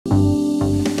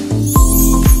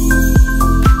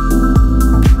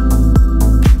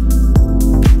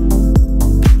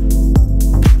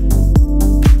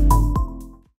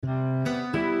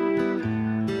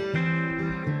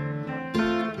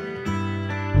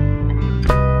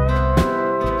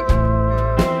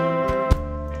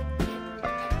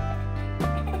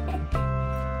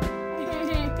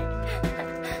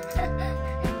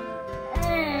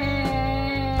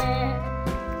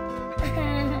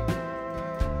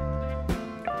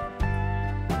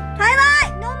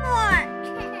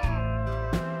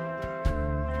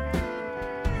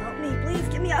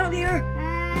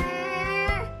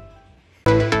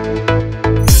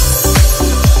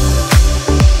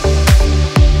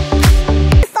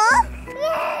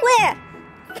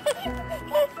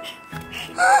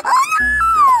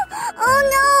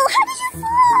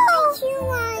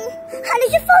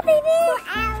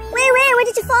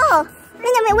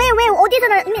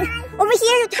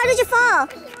How did you fall?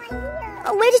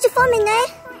 Oh, where did you fall,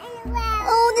 Midnight?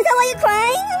 Oh, is that why you're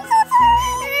crying? I'm so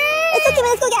sorry. It's okay,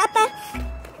 let's go get Appa.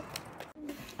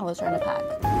 I was trying to pack.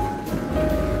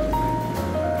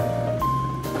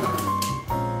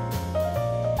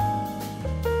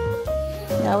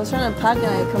 Yeah, I was trying to pack and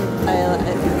it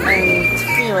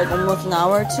took me like almost an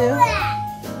hour or two.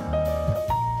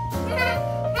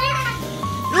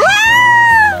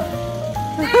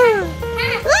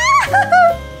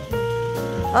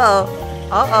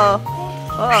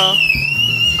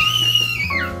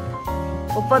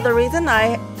 But the reason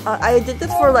I did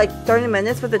this for like 30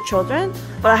 minutes with the children,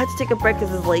 but I had to take a break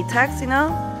because it's latex, you know?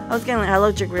 I was getting an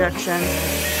allergic reaction.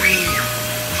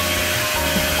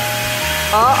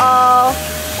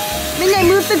 Midnight,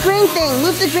 move the green thing!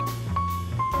 Move the green...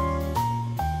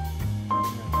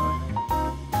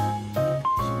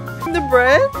 The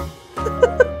bread?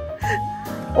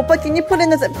 Oppa, can you put in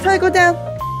the zip? Try to go down.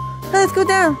 Let's go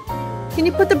down. Can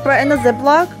you put the bread in the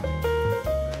Ziploc?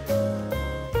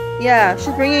 Yeah,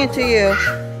 she's bringing it to you.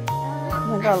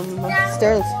 Oh my god, the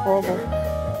stairs looks horrible.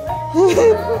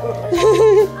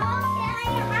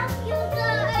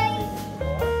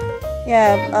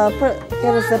 Yeah,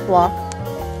 get a Ziploc.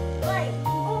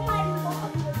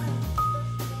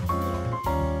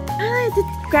 Did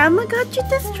Grandma got you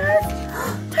this dress?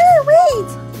 Tyler, wait!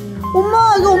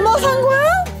 엄마, 이거 엄마가 산 거야?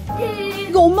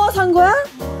 이거 엄마가 산 거야?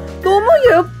 너무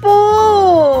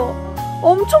예뻐!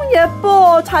 엄청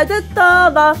예뻐! 잘 됐다.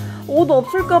 나 옷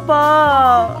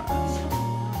없을까봐.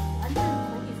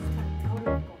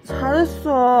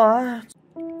 잘했어.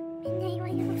 Midnight, why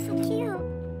you look so cute?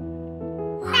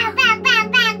 Bang, bang,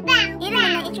 bang, bang, bang!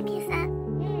 Midnight, eat your pizza.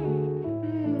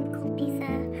 Cold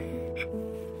pizza.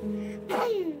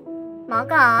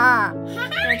 먹어.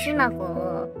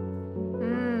 조심하고.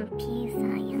 Pizza,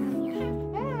 yum, yum.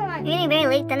 You're eating very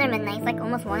late dinner, Midnight. It's like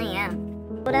almost 1 a.m.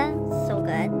 Soda, so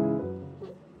good.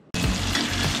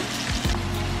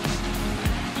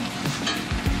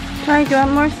 Ty, do you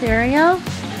want more cereal?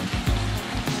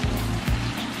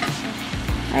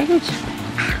 I can.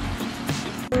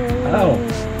 Oh.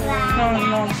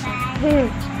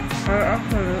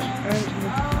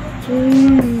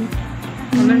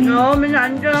 No,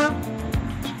 Miranda.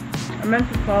 I meant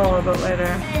to fall a little bit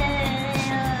later.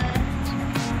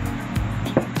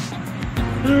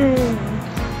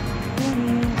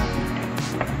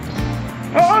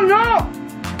 Oh no!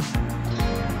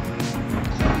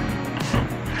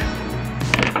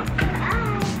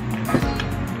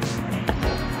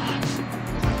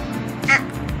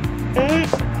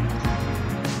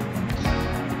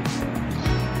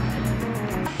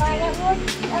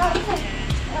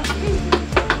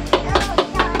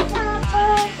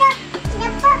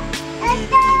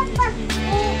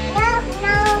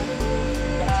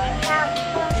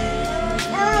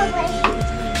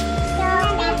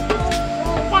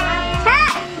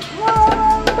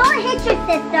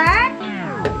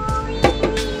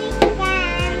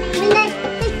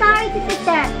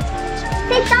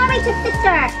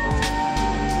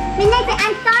 Midnight, say,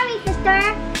 I'm sorry, sister.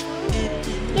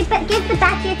 Give the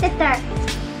bat to your sister.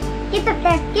 Give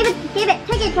it.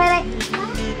 Take it, Twilight.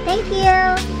 Thank you.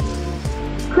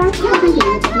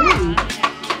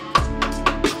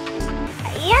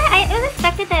 Yeah, I was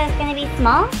expected that it was gonna be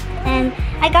small, and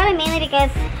I got it mainly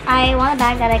because I want a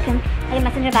bag that I can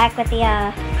messenger bag with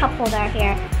the cup holder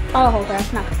here, bottle holder,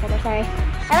 not cup holder. Sorry.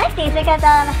 I like these because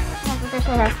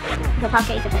there's the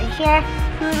pocket you can put here.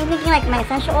 I'm thinking like my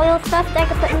essential oil stuff that I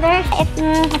could put in there.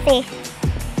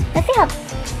 Let's see how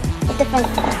the difference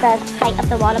the height of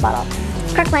the water bottle.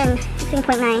 Kirkland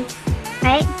 16.9,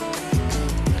 right?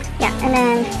 Yeah, and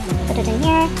then put it in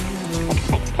here,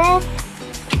 like this,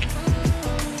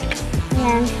 and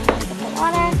then put the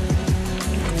water.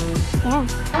 Yeah.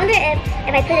 I wonder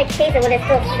if I put a case, would it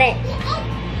still fit?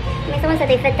 I mean, someone said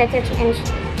they fit the 13-inch.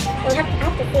 We'll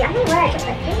have to see. I don't know where I put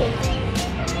that case.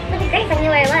 It would be great if I knew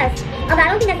where it was. Although I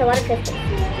don't think that's a waterproof.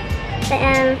 But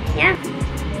yeah.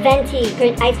 Venti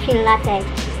green ice cream latte.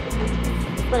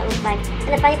 That's what it looks like.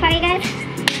 And the funny part, you guys,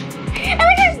 I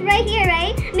like it's right here,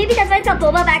 right? Maybe that's why it's called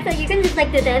boba bag, so you can just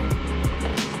like do this.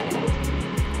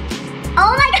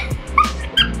 Oh my god!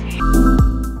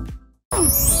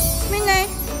 Midnight.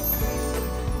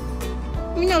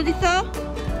 Midnight 어디 있어?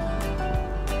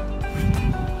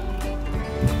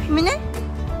 Midnight?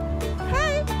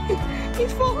 Hi.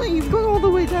 He's falling. He's going all the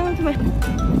way down to my.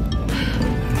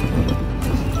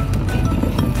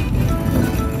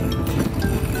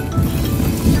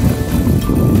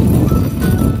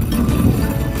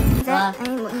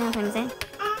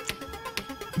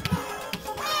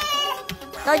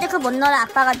 너 이제 그거 못 넣어라.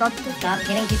 아빠가 넣어줄게. Stop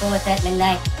getting people with that,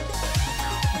 Midnight.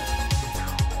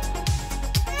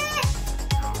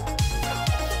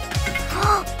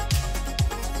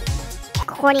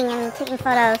 recording and taking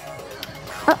photos.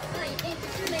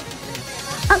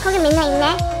 Oh, 거기 민나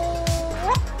있네.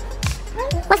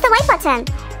 What's the white button?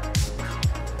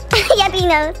 Yeah, B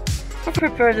knows. I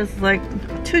prepared this like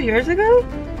 2 years ago.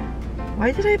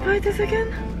 Why did I buy this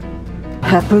again?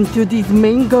 Happened to these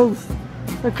mangoes.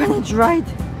 They're kind of dried.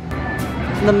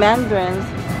 The mandarins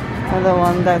are the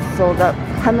one that sold up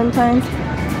clementines,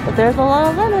 but there's a lot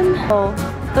of lemon. Oh,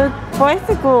 the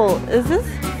bicycle. Is this?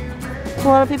 A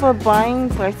lot of people are buying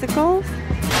bicycles.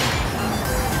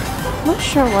 I'm not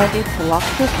sure why they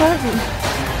blocked this part.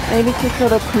 Maybe to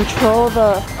sort of control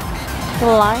the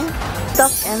line.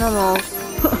 Stuffed animals.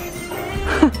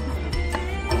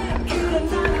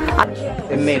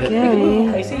 It made Scary.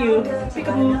 it. I see you.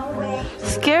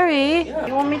 Scary.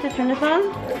 You want me to turn this on?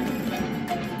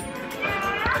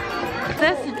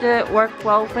 This did work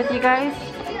well with you guys.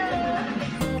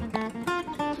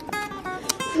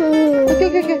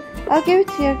 Okay. I'll give it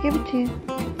to you.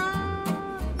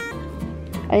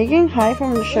 Are you getting high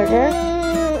from the sugar?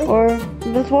 Or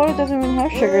this water doesn't even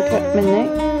have sugar at midnight?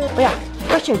 Oh yeah,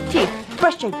 brush your teeth.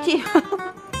 Brush your teeth.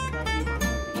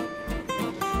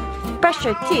 Brush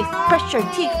your teeth.